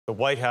The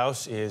White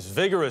House is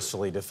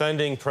vigorously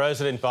defending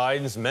President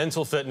Biden's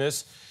mental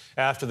fitness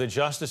after the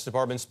Justice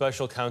Department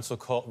special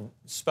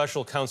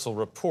counsel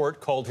report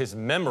called his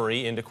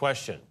memory into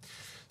question.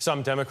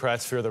 Some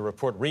Democrats fear the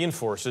report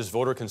reinforces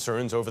voter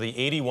concerns over the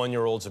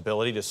 81-year-old's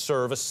ability to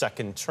serve a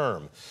second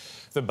term.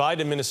 The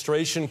Biden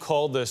administration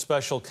called the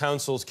special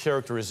counsel's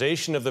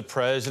characterization of the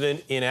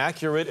president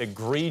inaccurate,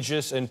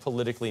 egregious, and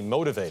politically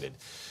motivated.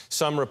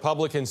 Some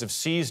Republicans have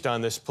seized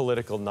on this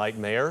political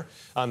nightmare.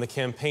 On the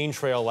campaign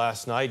trail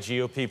last night,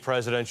 GOP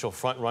presidential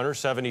frontrunner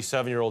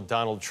 77-year-old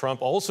Donald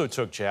Trump also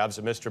took jabs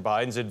at Mr.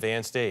 Biden's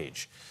advanced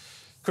age.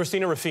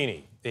 Christina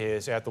Ruffini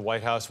is at the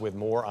White House with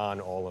more on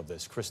all of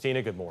this.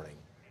 Christina, good morning.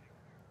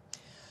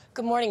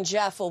 Good morning,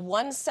 Jeff. Well,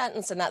 one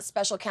sentence in that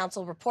special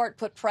counsel report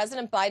put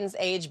President Biden's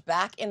age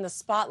back in the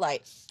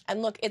spotlight.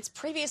 And look, it's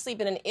previously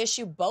been an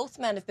issue both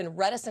men have been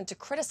reticent to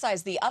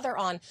criticize the other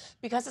on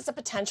because it's a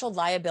potential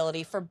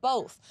liability for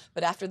both.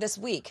 But after this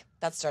week,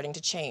 that's starting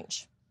to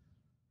change.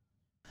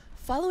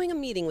 Following a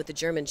meeting with the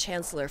German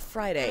chancellor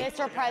Friday,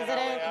 Mr.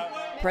 President,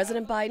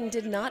 President Biden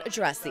did not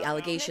address the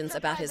allegations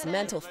about his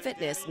mental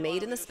fitness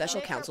made in the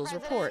special counsel's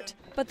report.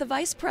 But the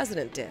vice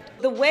president did.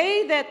 The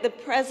way that the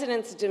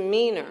president's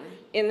demeanor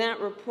in that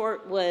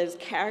report was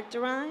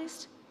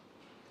characterized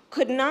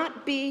could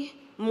not be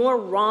more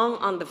wrong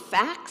on the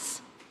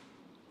facts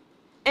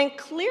and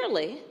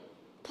clearly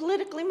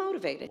politically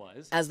motivated.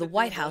 As the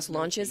White House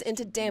launches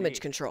into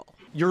damage control.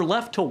 You're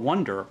left to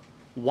wonder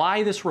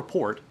why this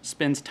report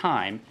spends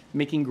time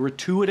making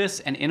gratuitous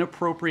and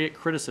inappropriate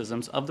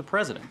criticisms of the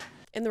president.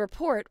 In the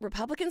report,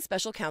 Republican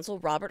special counsel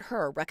Robert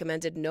Hur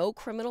recommended no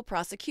criminal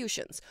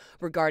prosecutions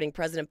regarding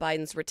President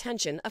Biden's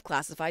retention of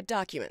classified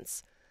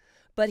documents.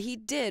 But he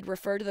did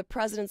refer to the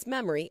president's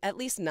memory at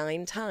least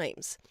 9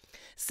 times,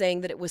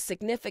 saying that it was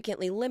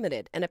significantly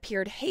limited and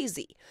appeared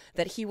hazy,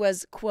 that he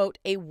was, quote,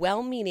 a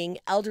well-meaning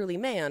elderly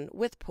man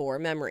with poor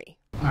memory.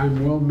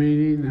 I'm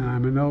well-meaning, and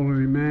I'm an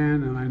elderly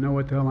man, and I know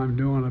what the hell I'm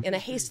doing. In a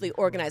hastily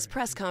organized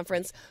press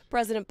conference,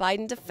 President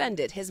Biden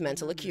defended his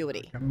mental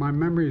acuity. My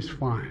memory is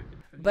fine.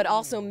 But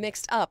also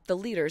mixed up the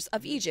leaders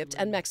of Egypt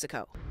and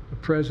Mexico. The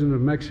president of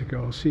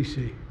Mexico,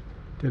 Sisi,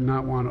 did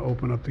not want to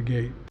open up the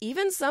gate.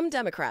 Even some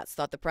Democrats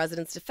thought the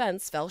president's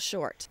defense fell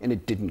short. And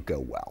it didn't go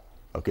well.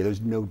 Okay,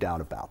 there's no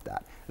doubt about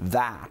that.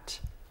 That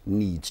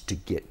needs to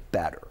get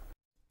better.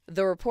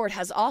 The report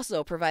has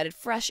also provided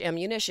fresh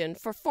ammunition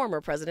for former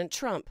President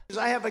Trump.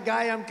 I have a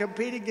guy I'm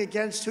competing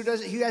against who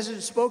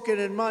hasn't spoken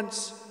in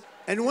months.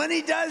 And when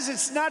he does,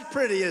 it's not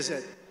pretty, is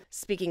it?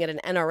 Speaking at an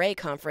NRA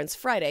conference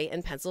Friday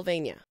in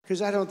Pennsylvania.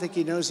 Because I don't think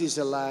he knows he's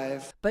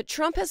alive. But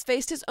Trump has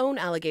faced his own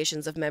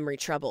allegations of memory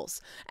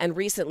troubles. And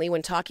recently,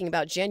 when talking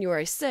about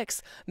January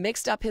 6th,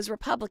 mixed up his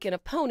Republican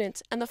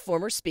opponent and the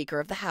former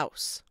Speaker of the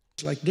House.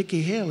 It's like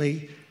Nikki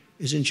Haley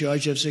is in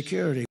charge of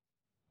security.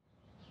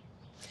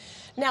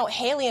 Now,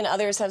 Haley and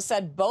others have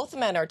said both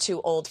men are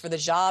too old for the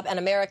job and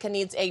America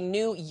needs a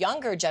new,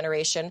 younger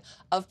generation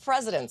of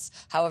presidents.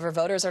 However,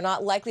 voters are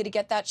not likely to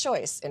get that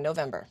choice in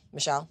November.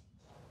 Michelle?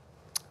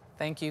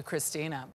 Thank you, Christina.